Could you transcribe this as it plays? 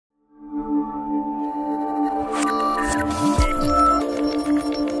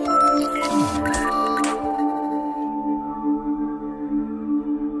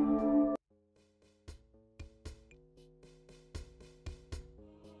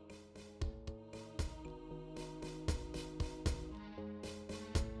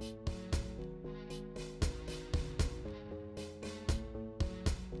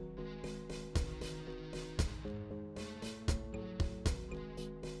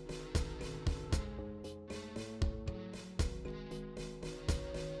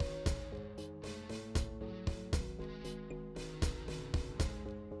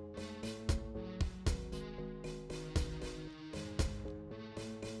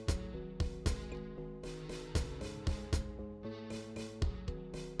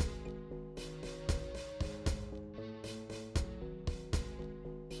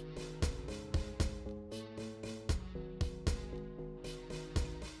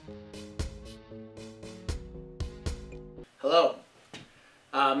Hello,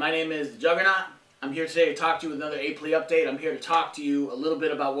 my name is Juggernaut. I'm here today to talk to you with another APLE update. I'm here to talk to you a little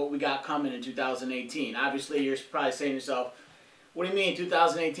bit about what we got coming in 2018. Obviously, you're probably saying to yourself, what do you mean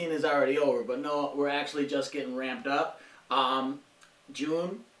 2018 is already over? But no, we're actually just getting ramped up.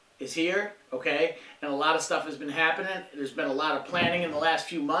 June is here, okay? And a lot of stuff has been happening. There's been a lot of planning in the last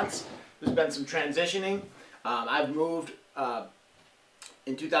few months. There's been some transitioning. I've moved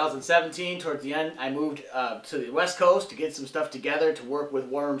in 2017, towards the end, I moved to the West Coast to get some stuff together to work with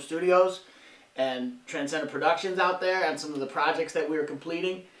War Room Studios and Transcendent Productions out there and some of the projects that we were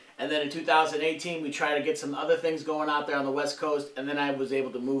completing. And then in 2018, we tried to get some other things going out there on the West Coast, and then I was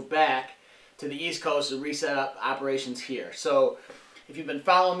able to move back to the East Coast and reset up operations here. So if you've been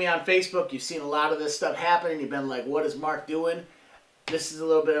following me on Facebook, you've seen a lot of this stuff happening. You've been like, what is Mark doing? This is a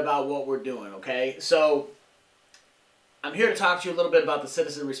little bit about what we're doing, okay? So I'm here to talk to you a little bit about the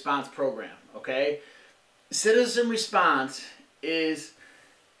Citizen Response Program, okay? Citizen Response is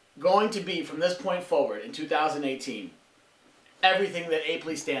going to be, from this point forward, in 2018, everything that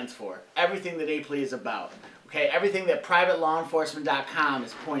APLE stands for, everything that APLE is about, okay? Everything that privatelawenforcement.com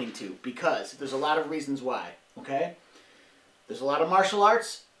is pointing to, because there's a lot of reasons why, okay? There's a lot of martial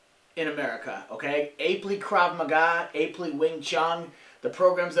arts in America, okay? APLE Krav Maga, APLE Wing Chun, the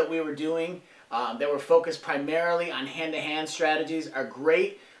programs that we were doing that were focused primarily on hand-to-hand strategies are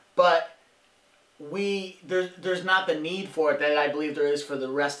great, but there's not the need for it that I believe there is for the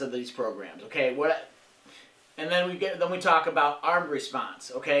rest of these programs. Okay, and then we talk about armed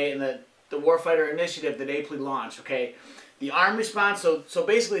response. Okay, and the Warfighter Initiative that APLE launched. Okay, the armed response. So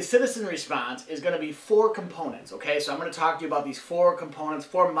basically, citizen response is going to be 4 components. Okay, so I'm going to talk to you about these 4 components,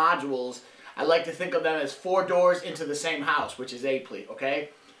 4 modules. I like to think of them as 4 doors into the same house, which is APLE.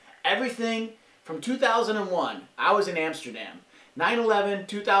 Okay, everything. From 2001, I was in Amsterdam. 9/11,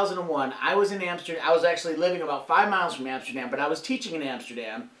 2001, I was in Amsterdam. I was actually living about 5 miles from Amsterdam, but I was teaching in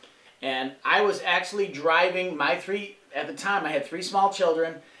Amsterdam. And I was actually driving at the time, I had 3 small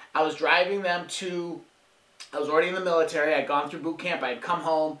children. I was driving them I was already in the military. I'd gone through boot camp. I had come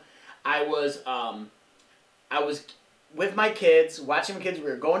home. I was with my kids, watching my kids. We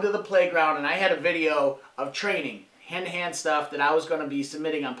were going to the playground, and I had a video of training, hand-to-hand stuff that I was going to be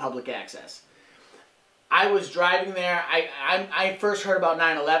submitting on public access. I was driving there. I first heard about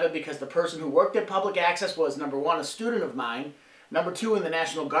 9/11 because the person who worked at public access was, number 1, a student of mine, number 2, in the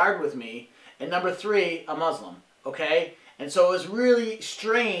National Guard with me, and number 3, a Muslim, okay? And so it was really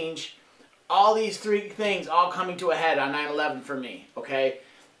strange, all these 3 things all coming to a head on 9/11 for me, okay?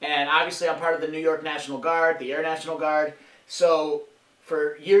 And obviously I'm part of the New York National Guard, the Air National Guard, so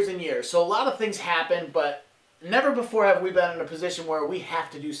for years and years. So a lot of things happened, but never before have we been in a position where we have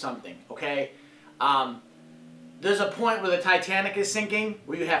to do something, okay? There's a point where the Titanic is sinking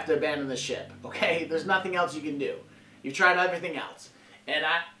where you have to abandon the ship, okay? There's nothing else you can do. You've tried everything else. And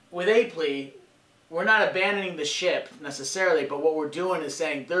with APLE, we're not abandoning the ship necessarily, but what we're doing is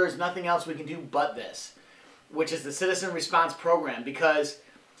saying there is nothing else we can do but this, which is the Citizen Response Program, because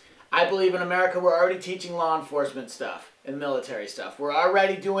I believe in America we're already teaching law enforcement stuff and military stuff. We're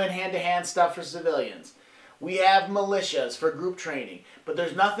already doing hand-to-hand stuff for civilians. We have militias for group training, but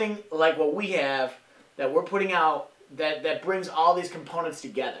there's nothing like what we have that we're putting out that brings all these components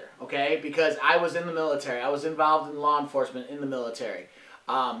together, okay? Because I was in the military. I was involved in law enforcement in the military.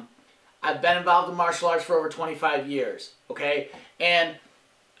 I've been involved in martial arts for over 25 years, okay? And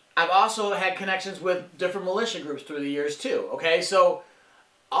I've also had connections with different militia groups through the years too, okay? So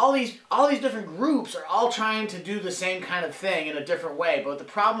all these different groups are all trying to do the same kind of thing in a different way, but the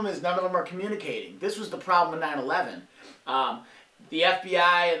problem is none of them are communicating. This was the problem with 9/11. The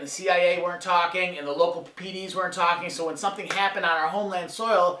FBI and the CIA weren't talking, and the local PDs weren't talking, so when something happened on our homeland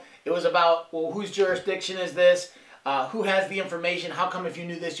soil, it was about, well, whose jurisdiction is this? Who has the information? How come if you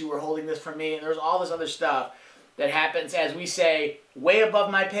knew this, you were holding this from me? And there's all this other stuff that happens, as we say, way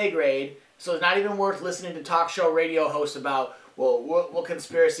above my pay grade, so it's not even worth listening to talk show radio hosts about, well, what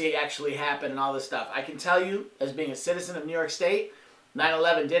conspiracy actually happened and all this stuff. I can tell you, as being a citizen of New York State,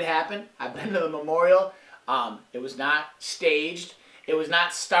 9/11 did happen. I've been to the memorial. It was not staged. It was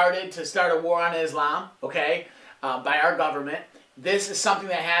not started to start a war on Islam, okay, by our government. This is something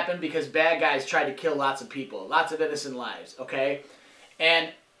that happened because bad guys tried to kill lots of people, lots of innocent lives, okay?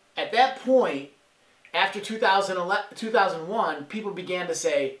 And at that point, after 2001, people began to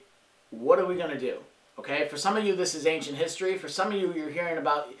say, what are we going to do? Okay, for some of you, this is ancient history. For some of you, you're hearing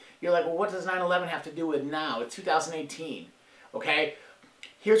about, you're like, well, what does 9/11 have to do with now? It's 2018, okay?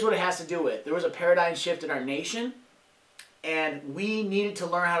 Here's what it has to do with. There was a paradigm shift in our nation, and we needed to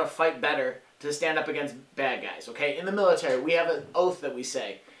learn how to fight better to stand up against bad guys, okay? In the military, we have an oath that we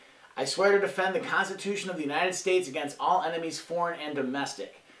say. I swear to defend the Constitution of the United States against all enemies, foreign and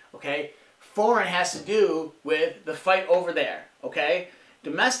domestic. Okay? Foreign has to do with the fight over there. Okay?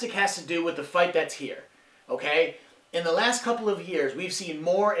 Domestic has to do with the fight that's here. Okay? In the last couple of years, we've seen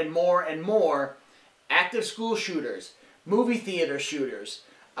more and more and more active school shooters, movie theater shooters,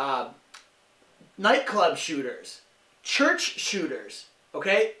 nightclub shooters, church shooters.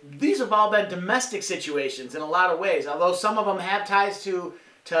 Okay? These have all been domestic situations in a lot of ways, although some of them have ties to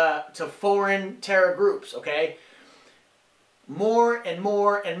foreign terror groups. Okay? More and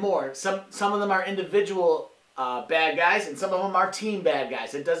more and more. Some of them are individual bad guys, and some of them are team bad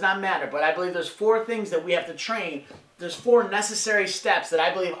guys. It does not matter, but I believe there's 4 things that we have to train. There's 4 necessary steps that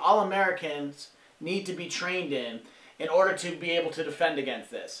I believe all Americans need to be trained in order to be able to defend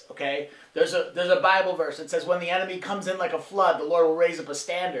against this. Okay? There's a Bible verse that says, when the enemy comes in like a flood, the Lord will raise up a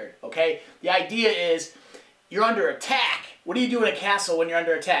standard. Okay? The idea is you're under attack. What do you do in a castle when you're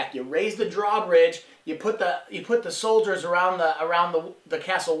under attack? You raise the drawbridge. You put the soldiers around the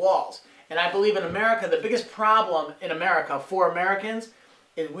castle walls. And I believe in America, the biggest problem in America for Americans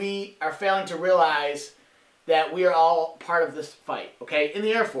is we are failing to realize that we are all part of this fight. Okay? In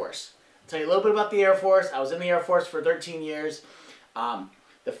the Air Force. I'll tell you a little bit about the Air Force. I was in the Air Force for 13 years.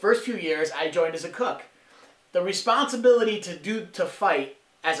 The first few years, I joined as a cook. The responsibility to fight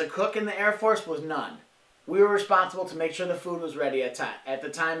as a cook in the Air Force was none. We were responsible to make sure the food was ready at the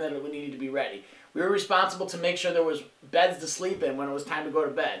time that it needed to be ready. We were responsible to make sure there was beds to sleep in when it was time to go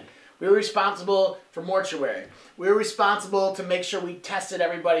to bed. We were responsible for mortuary. We were responsible to make sure we tested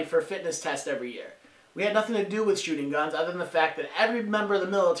everybody for a fitness test every year. We had nothing to do with shooting guns other than the fact that every member of the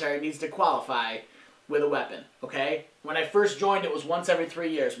military needs to qualify with a weapon, okay? When I first joined, it was once every 3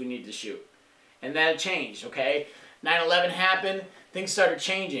 years we needed to shoot. And that changed, okay? 9/11 happened, things started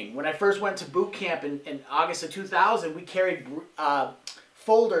changing. When I first went to boot camp in August of 2000, we carried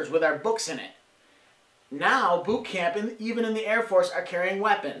folders with our books in it. Now, boot camp, even in the Air Force, are carrying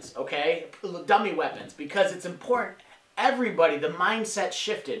weapons, okay? Dummy weapons, because it's important. Everybody, the mindset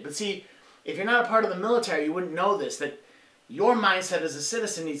shifted. But see, if you're not a part of the military, you wouldn't know this, that your mindset as a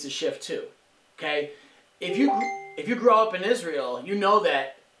citizen needs to shift too, okay? If you grow up in Israel, you know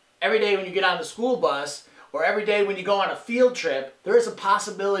that every day when you get on the school bus or every day when you go on a field trip, there is a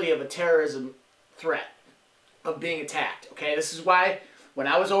possibility of a terrorism threat of being attacked, okay? This is why when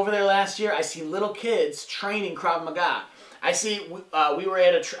I was over there last year, I see little kids training Krav Maga. I see we were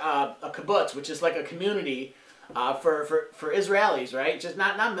at a kibbutz, which is like a community for Israelis, right? Just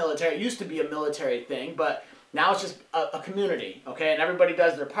not military. It used to be a military thing, but now it's just a community, okay? And everybody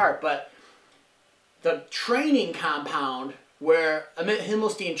does their part. But the training compound where Amit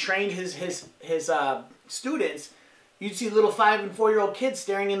Himmelstein trained his students, you'd see little 5- and 4-year-old kids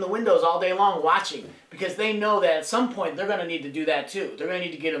staring in the windows all day long watching, because they know that at some point they're going to need to do that too. They're going to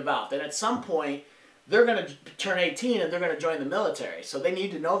need to get involved. And at some point, they're going to turn 18 and they're going to join the military. So they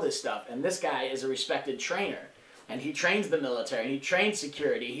need to know this stuff. And this guy is a respected trainer. And he trains the military, and he trains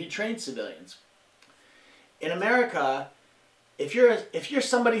security, he trains civilians. In America, if you're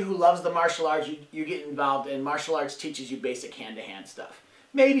somebody who loves the martial arts, you get involved in martial arts. Teaches you basic hand-to-hand stuff.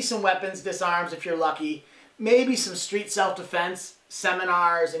 Maybe some weapons, disarms if you're lucky. Maybe some street self-defense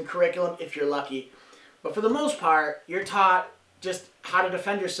seminars and curriculum if you're lucky. But for the most part, you're taught just how to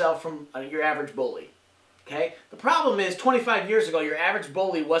defend yourself from your average bully. Okay? The problem is 25 years ago, your average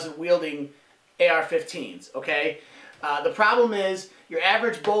bully wasn't wielding AR-15s, okay? The problem is your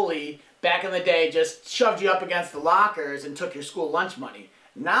average bully back in the day just shoved you up against the lockers and took your school lunch money.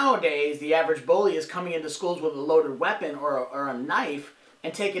 Nowadays, the average bully is coming into schools with a loaded weapon or a knife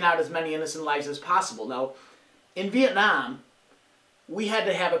and taking out as many innocent lives as possible. Now, in Vietnam, we had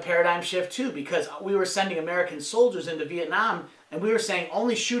to have a paradigm shift too, because we were sending American soldiers into Vietnam and we were saying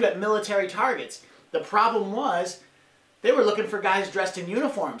only shoot at military targets. The problem was they were looking for guys dressed in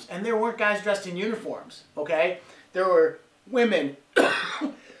uniforms, and there weren't guys dressed in uniforms, okay? There were women,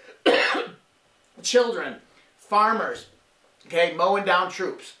 children, farmers, okay, mowing down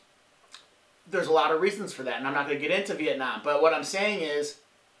troops. There's a lot of reasons for that, and I'm not going to get into Vietnam, but what I'm saying is,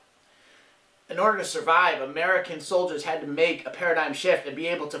 in order to survive, American soldiers had to make a paradigm shift and be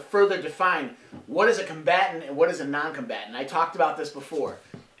able to further define what is a combatant and what is a non-combatant. I talked about this before.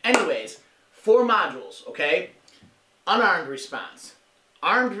 Anyways, 4 modules, okay? Unarmed response,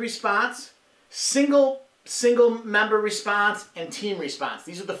 armed response, single member response, and team response.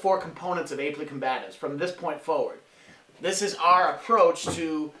 These are the 4 components of ably combatives from this point forward. This is our approach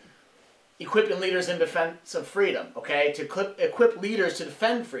to equipping leaders in defense of freedom, okay? To equip leaders to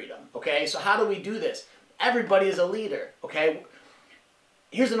defend freedom, okay? So how do we do this? Everybody is a leader, okay?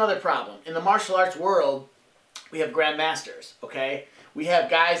 Here's another problem. In the martial arts world, we have grandmasters, okay? We have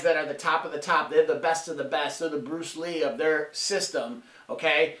guys that are the top of the top. They're the best of the best. They're the Bruce Lee of their system,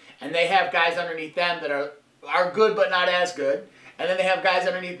 okay? And they have guys underneath them that are good but not as good. And then they have guys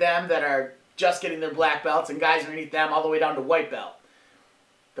underneath them that are just getting their black belts, and guys underneath them all the way down to white belt.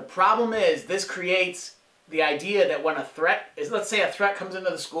 The problem is this creates the idea that when a threat is, let's say a threat comes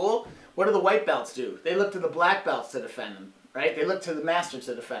into the school, what do the white belts do? They look to the black belts to defend them, right? They look to the masters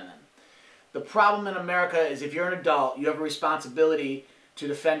to defend them. The problem in America is if you're an adult, you have a responsibility to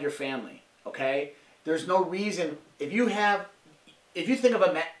defend your family, okay? There's no reason, if you think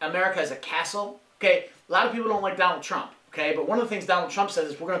of America as a castle, okay, a lot of people don't like Donald Trump, okay? But one of the things Donald Trump says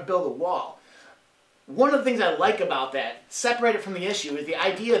is we're going to build a wall. One of the things I like about that, separated from the issue, is the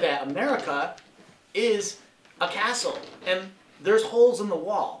idea that America is a castle and there's holes in the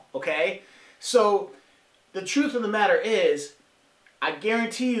wall, okay? So the truth of the matter is, I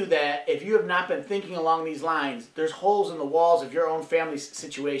guarantee you that if you have not been thinking along these lines, there's holes in the walls of your own family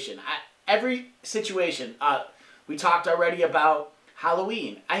situation. Every situation, we talked already about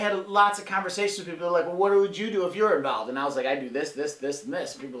Halloween. I had lots of conversations with people like, well, what would you do if you're involved? And I was like, I do this, this, this, and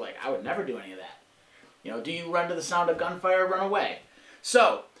this. People are like, I would never do any of that. You know, do you run to the sound of gunfire or run away?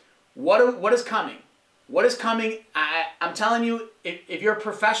 So, what is coming? What is coming? I'm telling you, if you're a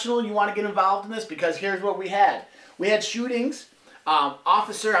professional and you want to get involved in this, because here's what we had. We had shootings.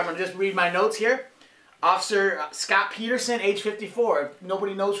 Officer, I'm going to just read my notes here. Officer Scott Peterson, age 54. If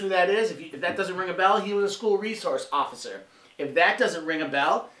nobody knows who that is, if that doesn't ring a bell, he was a school resource officer. If that doesn't ring a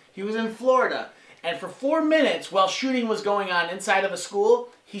bell, he was in Florida. And for 4 minutes while shooting was going on inside of a school,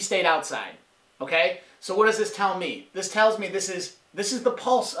 he stayed outside. Okay? So what does this tell me? This tells me this is the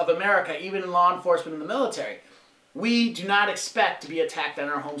pulse of America, even in law enforcement and the military. We do not expect to be attacked on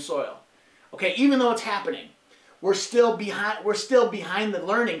our home soil. Okay? Even though it's happening. We're still behind the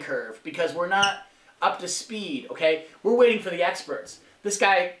learning curve because we're not up to speed, okay? We're waiting for the experts. This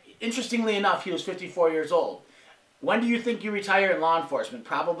guy, interestingly enough, he was 54 years old. When do you think you retire in law enforcement?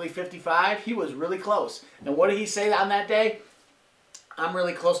 Probably 55? He was really close. And what did he say on that day? I'm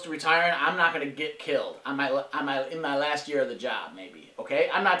really close to retiring. I'm not going to get killed in my last year of the job, maybe, okay?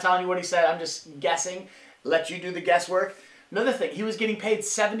 I'm not telling you what he said. I'm just guessing. Let you do the guesswork. Another thing, he was getting paid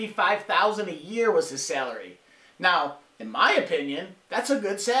 $75,000 a year was his salary. Now, in my opinion, that's a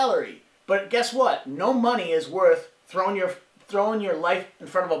good salary. But guess what? No money is worth throwing your life in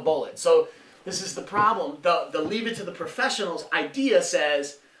front of a bullet. So this is the problem. The leave it to the professionals idea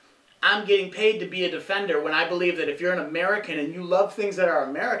says, I'm getting paid to be a defender, when I believe that if you're an American and you love things that are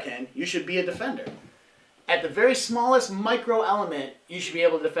American, you should be a defender. At the very smallest micro element, you should be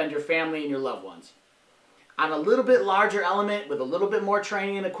able to defend your family and your loved ones. On a little bit larger element, with a little bit more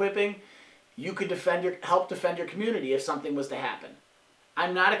training and equipping, you could help defend your community if something was to happen.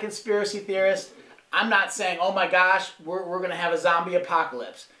 I'm not a conspiracy theorist. I'm not saying, oh my gosh, we're going to have a zombie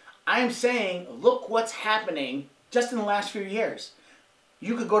apocalypse. I'm saying, look what's happening just in the last few years.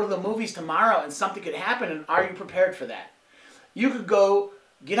 You could go to the movies tomorrow and something could happen, and are you prepared for that? You could go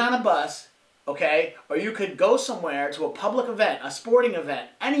get on a bus, okay, or you could go somewhere to a public event, a sporting event,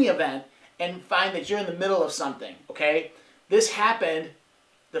 any event, and find that you're in the middle of something, okay? This happened.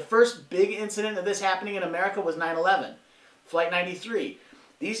 The first big incident of this happening in America was 9/11, Flight 93.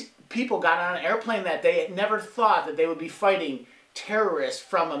 These people got on an airplane that day and never thought that they would be fighting terrorists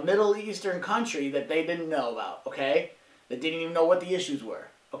from a Middle Eastern country that they didn't know about, okay? That didn't even know what the issues were,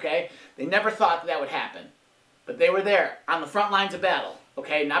 okay? They never thought that would happen. But they were there on the front lines of battle,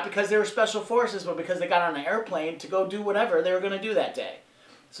 okay? Not because they were special forces, but because they got on an airplane to go do whatever they were going to do that day.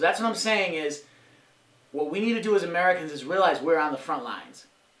 So that's what I'm saying is, what we need to do as Americans is realize we're on the front lines.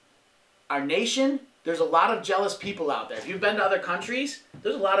 Our nation, there's a lot of jealous people out there. If you've been to other countries,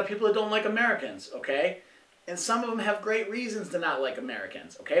 there's a lot of people that don't like Americans, okay? And some of them have great reasons to not like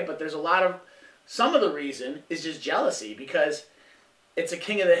Americans, okay? But there's some of the reason is just jealousy, because it's a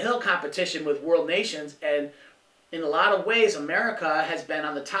king of the hill competition with world nations, and in a lot of ways, America has been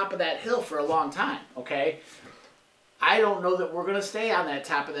on the top of that hill for a long time, okay? I don't know that we're going to stay on that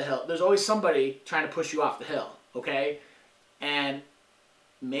top of the hill. There's always somebody trying to push you off the hill, okay? And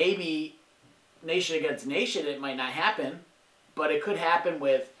maybe nation against nation, it might not happen, but it could happen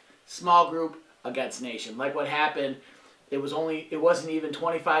with small group against nation. Like what happened, it wasn't even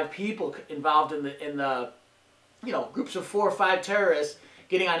 25 people involved in the groups of 4 or 5 terrorists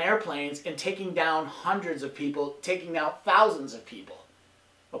getting on airplanes and taking down hundreds of people, taking down thousands of people.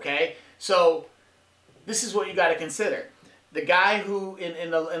 Okay? So this is what you got to consider. The guy who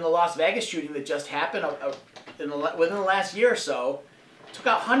in the Las Vegas shooting that just happened within the last year or so took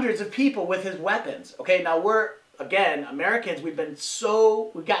out hundreds of people with his weapons. Okay, now Americans, we've gotten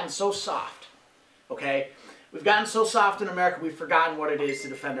so soft. Okay, We've gotten so soft in America, we've forgotten what it is to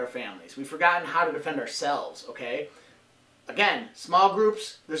defend our families. We've forgotten how to defend ourselves, okay? Again, small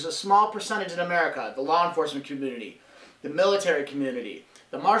groups, there's a small percentage in America, the law enforcement community, the military community,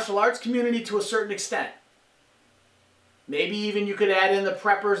 the martial arts community to a certain extent. Maybe even you could add in the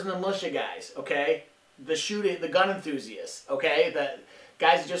preppers and the militia guys, okay? The gun enthusiasts, okay? The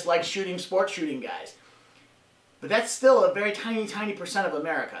guys that just like shooting, sports shooting guys. But that's still a very tiny, tiny percent of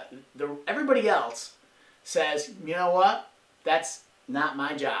America. Everybody else says, you know what? That's not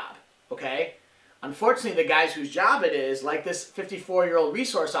my job, okay? Unfortunately, the guys whose job it is, like this 54-year-old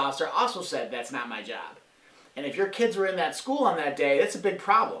resource officer, also said, that's not my job. And if your kids were in that school on that day, that's a big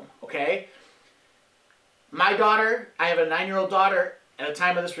problem, okay? My daughter, I have a 9-year-old daughter at the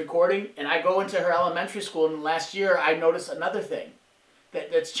time of this recording, and I go into her elementary school, and last year I noticed another thing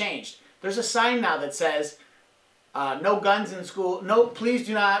that's changed. There's a sign now that says, no guns in school. No, please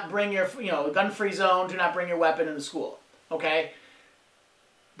do not bring your, gun-free zone. Do not bring your weapon into school. Okay?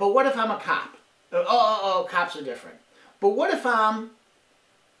 But what if I'm a cop? Cops are different. But what if I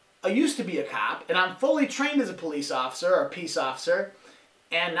used to be a cop, and I'm fully trained as a police officer or a peace officer,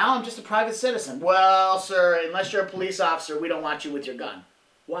 and now I'm just a private citizen? Well, sir, unless you're a police officer, we don't want you with your gun.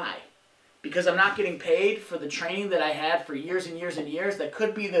 Why? Because I'm not getting paid for the training that I had for years and years and years? That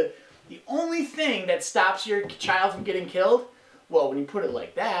could be the only thing that stops your child from getting killed? Well, when you put it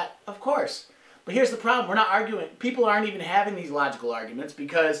like that, of course. But here's the problem. We're not arguing. People aren't even having these logical arguments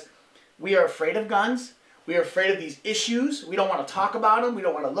because we are afraid of guns. We are afraid of these issues. We don't want to talk about them. We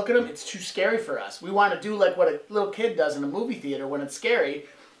don't want to look at them. It's too scary for us. We want to do like what a little kid does in a movie theater when it's scary.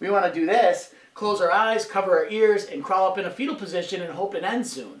 We want to do this, close our eyes, cover our ears, and crawl up in a fetal position and hope it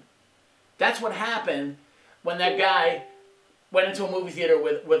ends soon. That's what happened when that guy went into a movie theater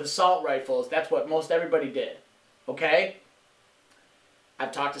with assault rifles. That's what most everybody did, okay?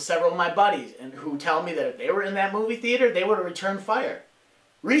 I've talked to several of my buddies who tell me that if they were in that movie theater, they would have returned fire.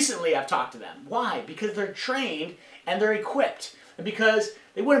 Recently, I've talked to them. Why? Because they're trained and they're equipped. And because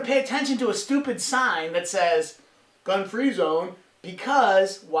they wouldn't pay attention to a stupid sign that says, gun-free zone,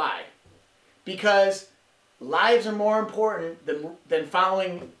 because, why? Because lives are more important than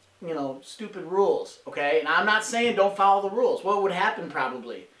following stupid rules, okay? And I'm not saying don't follow the rules. What would happen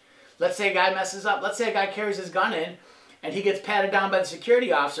probably? Let's say a guy messes up. Let's say a guy carries his gun in and he gets patted down by the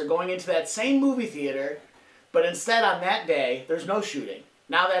security officer going into that same movie theater, but instead on that day, there's no shooting.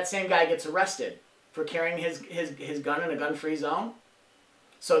 Now that same guy gets arrested for carrying his gun in a gun-free zone.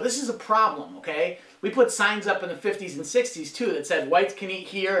 So this is a problem, okay? We put signs up in the 50s and 60s too that said whites can eat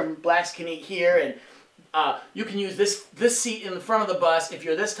here and blacks can eat here, and you can use this seat in the front of the bus if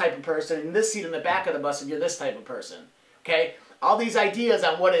you're this type of person, and this seat in the back of the bus if you're this type of person. Okay? All these ideas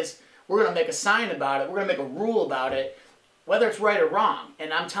on we're going to make a sign about it, we're going to make a rule about it, whether it's right or wrong.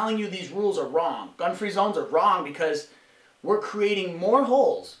 And I'm telling you these rules are wrong. Gun-free zones are wrong because we're creating more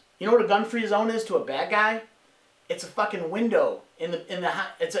holes. You know what a gun-free zone is to a bad guy? It's a fucking window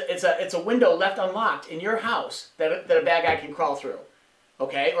it's a window left unlocked in your house that a bad guy can crawl through.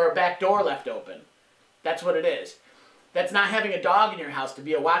 Okay? Or a back door left open. That's what it is. That's not having a dog in your house to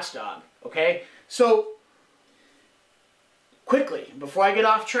be a watchdog, okay? So, quickly, before I get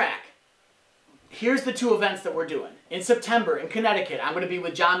off track, here's the 2 events that we're doing. In September, in Connecticut, I'm going to be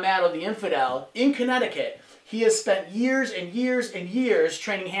with John Maddow, the infidel, in Connecticut. He has spent years and years and years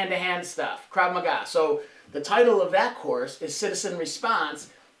training hand-to-hand stuff, Krav Maga. So, the title of that course is Citizen Response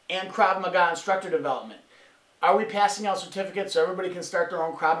and Krav Maga Instructor Development. Are we passing out certificates so everybody can start their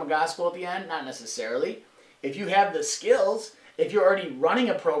own Krav Maga school at the end? Not necessarily. If you have the skills, if you're already running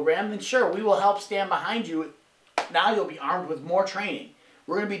a program, then sure, we will help stand behind you. Now you'll be armed with more training.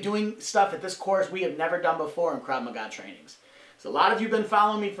 We're going to be doing stuff at this course we have never done before in Krav Maga trainings. So a lot of you have been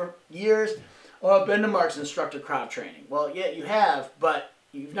following me for years. Oh, I've been to Mark's instructor Krav training. Well, yeah, you have, but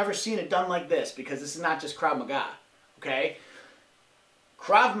you've never seen it done like this because this is not just Krav Maga, okay?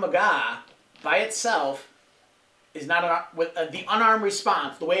 Krav Maga, by itself, is not the unarmed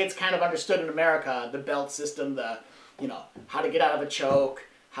response, the way it's kind of understood in America, the belt system, how to get out of a choke,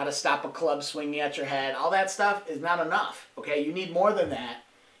 how to stop a club swinging at your head, all that stuff is not enough, okay? You need more than that.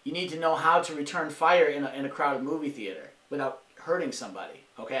 You need to know how to return fire in a crowded movie theater without hurting somebody,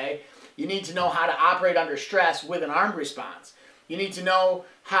 okay? You need to know how to operate under stress with an armed response. You need to know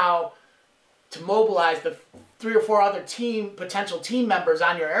how to mobilize the 3 or 4 other potential team members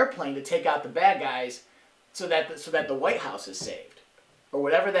on your airplane to take out the bad guys so that the White House is saved, or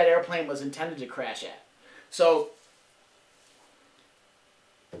whatever that airplane was intended to crash at. So,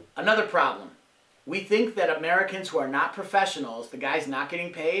 another problem. We think that Americans who are not professionals, the guys not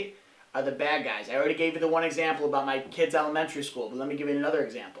getting paid, are the bad guys. I already gave you the one example about my kid's elementary school, but let me give you another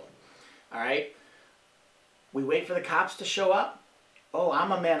example. All right? We wait for the cops to show up. Oh,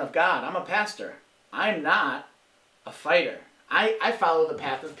 I'm a man of God. I'm a pastor. I'm not a fighter. I follow the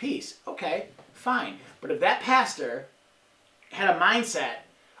path of peace. Okay, fine. But if that pastor had a mindset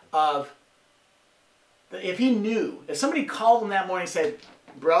of, if he knew, if somebody called him that morning and said,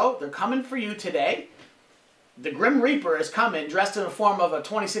 bro, they're coming for you today. The Grim Reaper is coming dressed in the form of a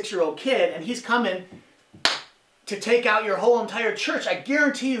 26-year-old kid, and he's coming to take out your whole entire church. I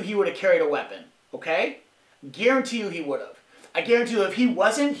guarantee you he would have carried a weapon, okay? Guarantee you he would have. I guarantee you if he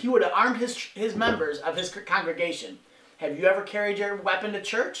wasn't, he would have armed his members of his congregation. Have you ever carried your weapon to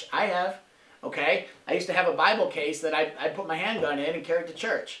church? I have, okay? I used to have a Bible case that I put my handgun in and carried to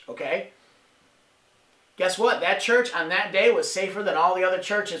church, okay? Guess what? That church on that day was safer than all the other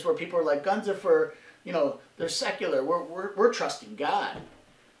churches where people were like, guns are for, you know, they're secular. We're trusting God,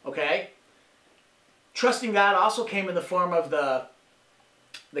 okay? Trusting God also came in the form of the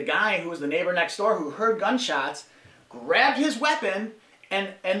guy who was the neighbor next door who heard gunshots, grabbed his weapon,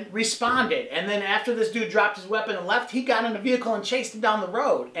 and responded. And then after this dude dropped his weapon and left, he got in a vehicle and chased him down the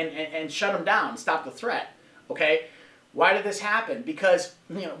road and shut him down, stopped the threat, okay? Why did this happen? Because,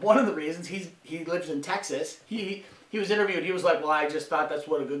 you know, one of the reasons, he lives in Texas. He was interviewed. He was like, well, I just thought that's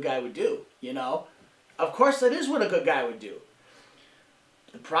what a good guy would do, you know? Of course that is what a good guy would do.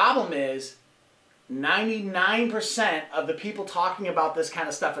 The problem is 99% of the people talking about this kind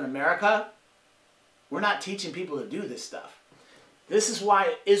of stuff in America, we're not teaching people to do this stuff. This is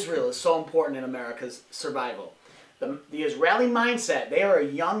why Israel is so important in America's survival. The Israeli mindset, they are a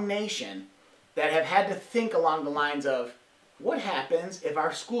young nation that have had to think along the lines of, what happens if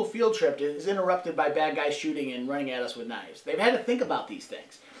our school field trip is interrupted by bad guys shooting and running at us with knives? They've had to think about these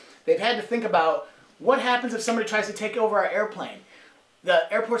things. They've had to think about, what happens if somebody tries to take over our airplane?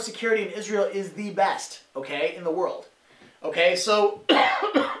 The airport security in Israel is the best, okay, in the world. Okay, so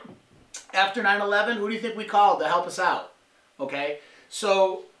after 9/11, who do you think we called to help us out? Okay,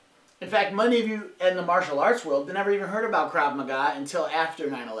 so in fact, many of you in the martial arts world never even heard about Krav Maga until after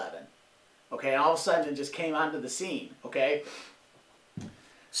 9/11. Okay, and all of a sudden it just came onto the scene, okay?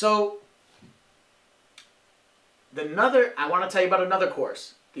 So, I want to tell you about another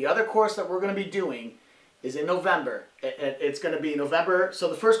course. The other course that we're going to be doing is in November. It's going to be November. So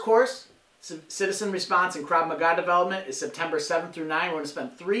the first course, Citizen Response and Krav Maga Development, is September 7th through 9th. We're going to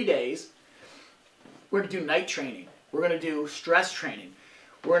spend 3 days. We're going to do night training. We're going to do stress training.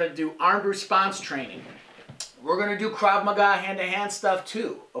 We're going to do armed response training. We're going to do Krav Maga hand-to-hand stuff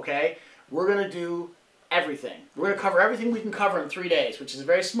too, okay? We're going to do everything. We're going to cover everything we can cover in 3 days, which is a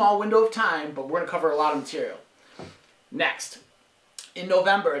very small window of time, but we're going to cover a lot of material. Next, in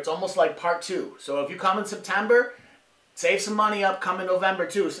November, it's almost like part 2. So if you come in September, save some money up, come in November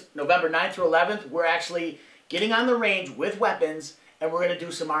too. November 9th through 11th, we're actually getting on the range with weapons, and we're going to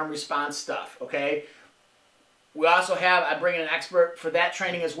do some armed response stuff, okay? We also have, I bring in an expert for that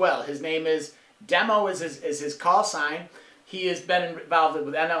training as well. His name is, Demo is his call sign. He has been involved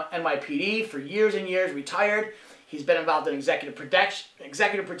with NYPD for years and years, retired. He's been involved in executive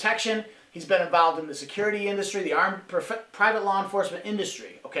protection. He's been involved in the security industry, the armed private law enforcement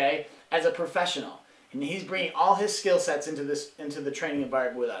industry, okay, as a professional. And he's bringing all his skill sets into the training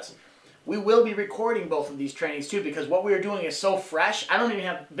environment with us. We will be recording both of these trainings too, because what we are doing is so fresh. I don't even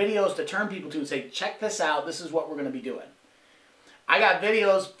have videos to turn people to and say, check this out, this is what we're going to be doing. I got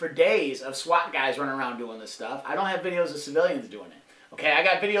videos for days of SWAT guys running around doing this stuff. I don't have videos of civilians doing it. Okay, I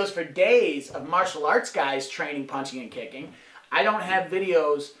got videos for days of martial arts guys training, punching, and kicking. I don't have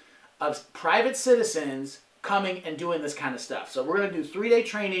videos of private citizens coming and doing this kind of stuff. So we're going to do 3-day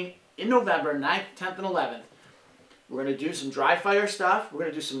training in November, 9th, 10th, and 11th. We're going to do some dry fire stuff. We're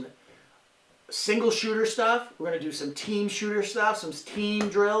going to do some single shooter stuff. We're going to do some team shooter stuff, some team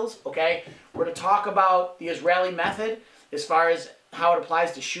drills, okay? We're going to talk about the Israeli method as far as how it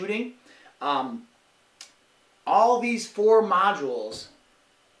applies to shooting. All these 4 modules,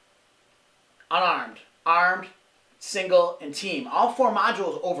 unarmed, armed, single, and team, all 4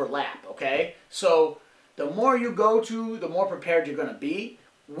 modules overlap, okay? So the more you go to, the more prepared you're going to be.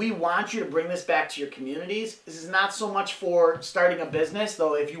 We want you to bring this back to your communities. This is not so much for starting a business,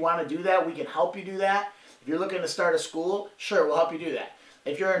 though if you want to do that, we can help you do that. If you're looking to start a school, sure, we'll help you do that.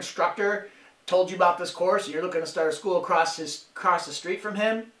 If your instructor told you about this course and you're looking to start a school across the street from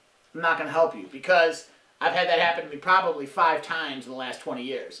him, I'm not going to help you, because I've had that happen to me probably 5 times in the last 20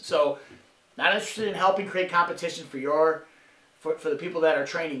 years. So not interested in helping create competition for the people that are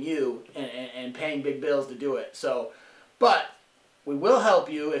training you and paying big bills to do it. So, but we will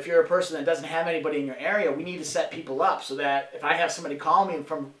help you if you're a person that doesn't have anybody in your area. We need to set people up so that if I have somebody call me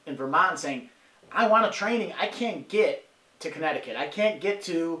in Vermont saying, I want a training, I can't get to Connecticut, I can't get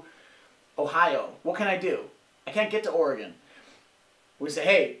to Ohio, what can I do? I can't get to Oregon. We say,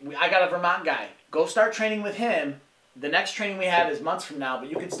 hey, I got a Vermont guy. Go start training with him. The next training we have is months from now, but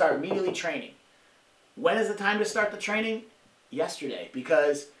you can start immediately training. When is the time to start the training? Yesterday,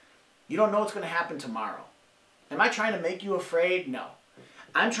 because you don't know what's going to happen tomorrow. Am I trying to make you afraid? No.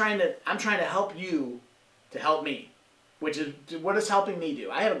 I'm trying to help you to help me, which is what is helping me do.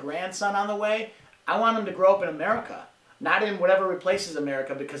 I have a grandson on the way. I want him to grow up in America, not in whatever replaces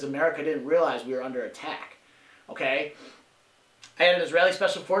America, because America didn't realize we were under attack. Okay? I had an Israeli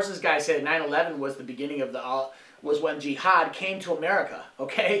Special Forces guy say that 9/11 was the beginning of was when jihad came to America.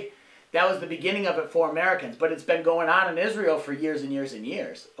 Okay? That was the beginning of it for Americans, but it's been going on in Israel for years and years and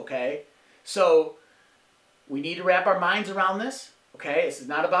years, okay? So we need to wrap our minds around this, okay? This is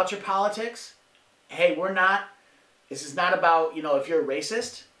not about your politics. Hey, this is not about, if you're a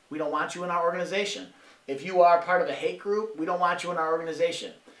racist, we don't want you in our organization. If you are part of a hate group, we don't want you in our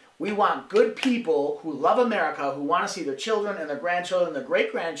organization. We want good people who love America, who want to see their children and their grandchildren and their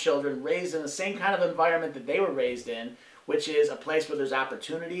great-grandchildren raised in the same kind of environment that they were raised in, which is a place where there's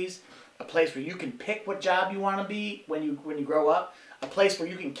opportunities, a place where you can pick what job you want to be when you grow up, a place where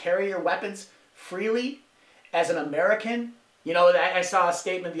you can carry your weapons freely as an American. I saw a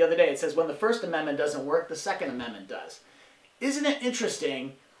statement the other day. It says, when the First Amendment doesn't work, the Second Amendment does. Isn't it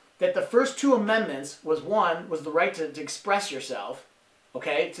interesting that the first two amendments was the right to express yourself,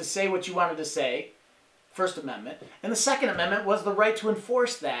 okay, to say what you wanted to say, First Amendment, and the Second Amendment was the right to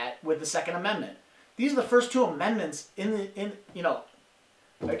enforce that with the Second Amendment. These are the first two amendments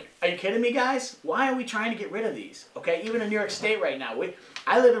are you kidding me, guys? Why are we trying to get rid of these? Okay, even in New York State right now,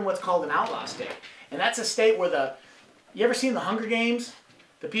 I live in what's called an outlaw state, and that's a state where you ever seen the Hunger Games?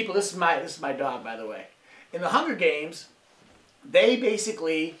 The people, this is my dog, by the way. In the Hunger Games, they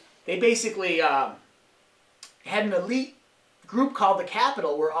basically had an elite group called the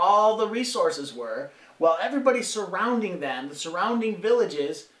Capitol, where all the resources were, while everybody surrounding them, the surrounding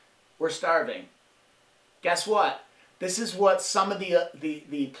villages, were starving. Guess what? This is what some of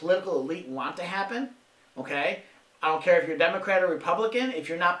the political elite want to happen, okay? I don't care if you're Democrat or Republican. If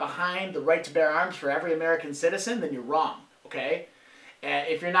you're not behind the right to bear arms for every American citizen, then you're wrong, okay? And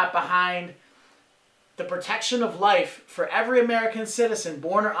if you're not behind the protection of life for every American citizen,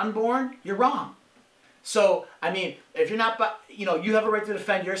 born or unborn, you're wrong. So, I mean, if you're not, you have a right to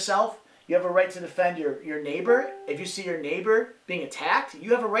defend yourself. You have a right to defend your neighbor. If you see your neighbor being attacked,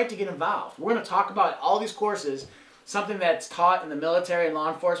 you have a right to get involved. We're going to talk about all these courses, something that's taught in the military and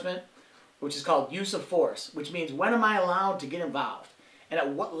law enforcement, which is called use of force, which means when am I allowed to get involved? And at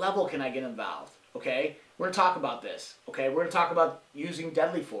what level can I get involved? Okay? We're going to talk about this. Okay? We're going to talk about using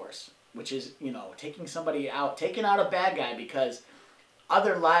deadly force, which is, taking somebody out, taking out a bad guy because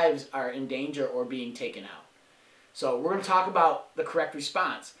other lives are in danger or being taken out. So we're going to talk about the correct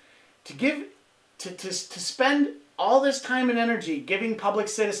response. To spend all this time and energy giving public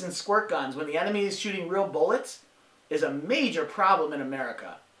citizens squirt guns when the enemy is shooting real bullets is a major problem in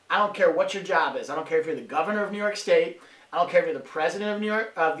America. I don't care what your job is. I don't care if you're the governor of New York State. I don't care if you're the president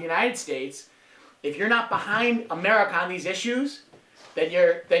of the United States. If you're not behind America on these issues, then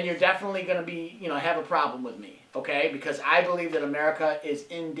you're definitely going to be, have a problem with me, okay? Because I believe that America is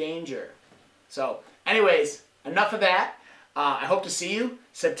in danger. So, anyways, enough of that. I hope to see you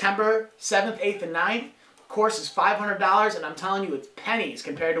September 7th, 8th, and 9th. Course is $500, and I'm telling you, it's pennies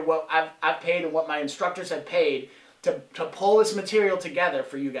compared to what I've paid and what my instructors have paid to pull this material together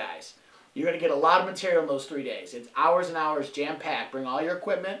for you guys. You're going to get a lot of material in those 3 days. It's hours and hours jam-packed. Bring all your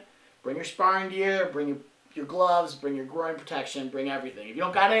equipment, bring your sparring gear, bring your gloves, bring your groin protection, bring everything. If you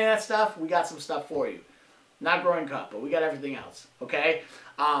don't got any of that stuff, we got some stuff for you. Not groin cup, but we got everything else, okay?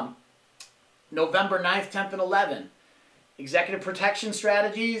 November 9th, 10th, and 11th, executive protection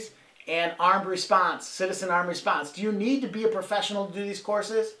strategies and armed response, citizen armed response. Do you need to be a professional to do these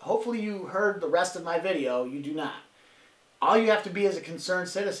courses? Hopefully you heard the rest of my video. You do not. All you have to be is a concerned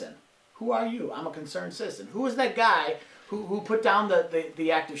citizen. Who are you? I'm a concerned citizen. Who is that guy who put down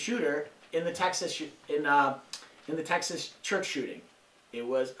the active shooter in the Texas church shooting? It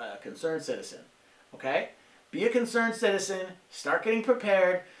was a concerned citizen. Okay? Be a concerned citizen. Start getting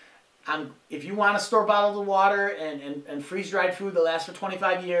prepared. If you want to store bottles of water and freeze-dried food that lasts for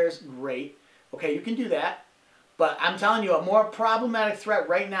 25 years, great. Okay, you can do that. But I'm telling you, a more problematic threat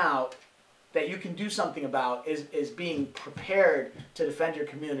right now that you can do something about is being prepared to defend your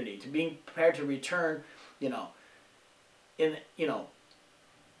community, to being prepared to return, be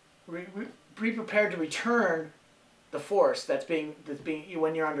prepared to return the force that's being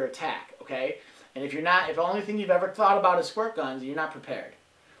when you're under attack. Okay, and if the only thing you've ever thought about is squirt guns, you're not prepared.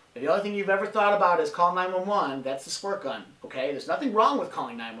 If the only thing you've ever thought about is call 911, that's the squirt gun. Okay, there's nothing wrong with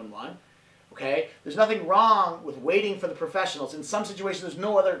calling 911. Okay? There's nothing wrong with waiting for the professionals. In some situations, there's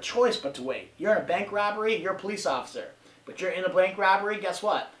no other choice but to wait. You're in a bank robbery, you're a police officer. But you're in a bank robbery, guess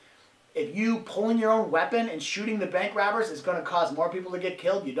what? If you pulling your own weapon and shooting the bank robbers is going to cause more people to get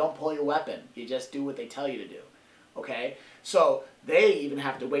killed, you don't pull your weapon. You just do what they tell you to do. Okay? So they even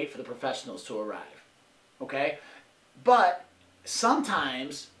have to wait for the professionals to arrive. Okay? But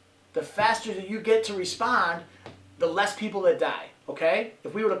sometimes the faster that you get to respond, the less people that die. Okay?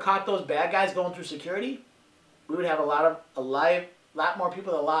 If we would have caught those bad guys going through security, we would have a lot more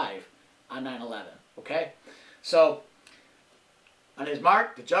people alive on 9/11. Okay? So my name is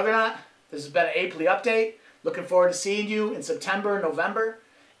Mark, the Juggernaut. This has been an APLE update. Looking forward to seeing you in September, November.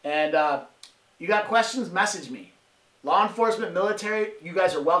 And you got questions, message me. Law enforcement, military, you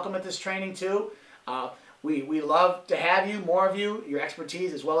guys are welcome at this training too. We love to have you, more of you, your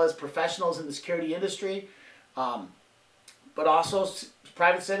expertise, as well as professionals in the security industry. But also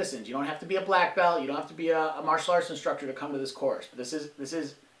private citizens. You don't have to be a black belt. You don't have to be a martial arts instructor to come to this course. But this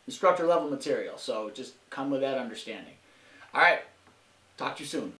is instructor level material. So just come with that understanding. All right. Talk to you soon.